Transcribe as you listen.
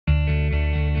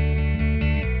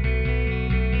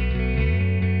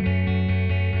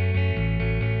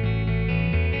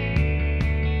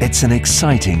It's an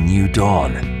exciting new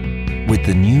dawn with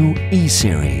the new E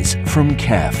Series from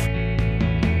KEF.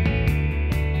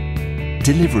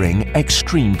 Delivering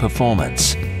extreme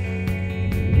performance.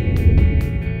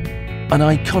 An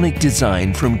iconic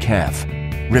design from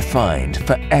KEF, refined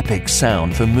for epic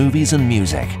sound for movies and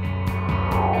music.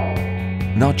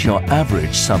 Not your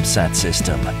average subsat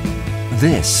system.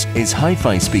 This is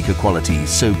hi-fi speaker quality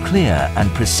so clear and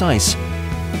precise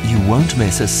you won't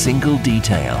miss a single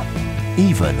detail,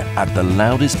 even at the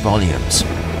loudest volumes.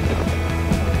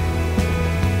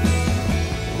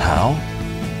 How?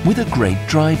 With a great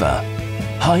driver,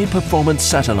 high-performance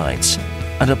satellites,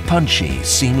 and a punchy,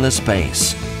 seamless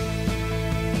bass.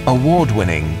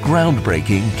 Award-winning,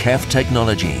 groundbreaking KEF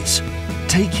technologies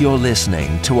take your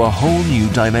listening to a whole new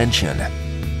dimension.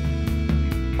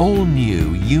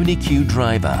 All-new UniQ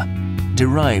driver,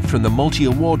 derived from the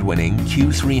multi-award-winning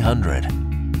Q300,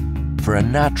 for a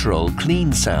natural,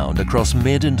 clean sound across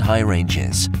mid and high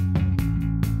ranges.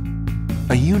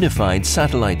 A unified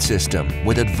satellite system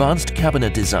with advanced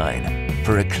cabinet design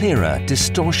for a clearer,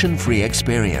 distortion-free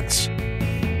experience.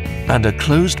 And a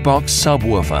closed-box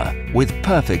subwoofer with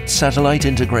perfect satellite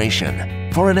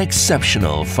integration for an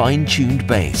exceptional, fine-tuned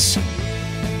bass.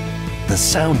 The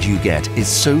sound you get is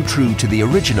so true to the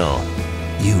original,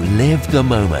 you live the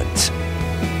moment.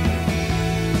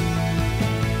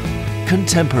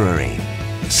 Contemporary,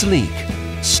 sleek,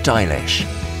 stylish,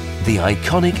 the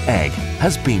iconic egg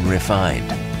has been refined.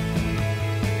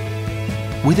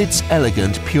 With its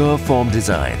elegant pure form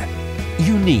design,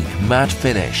 unique matte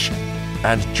finish,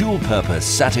 and dual-purpose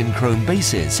satin chrome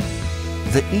bases,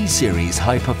 the E Series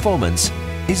high performance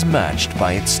is matched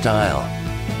by its style.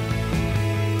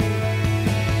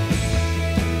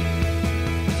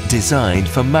 Designed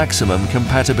for maximum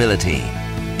compatibility,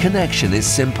 connection is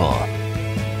simple.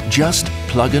 Just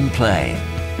plug and play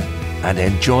and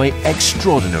enjoy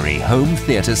extraordinary home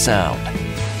theatre sound.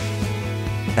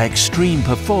 Extreme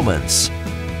performance,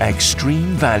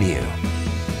 extreme value.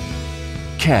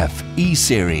 KEF E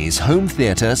Series Home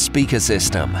Theatre Speaker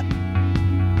System.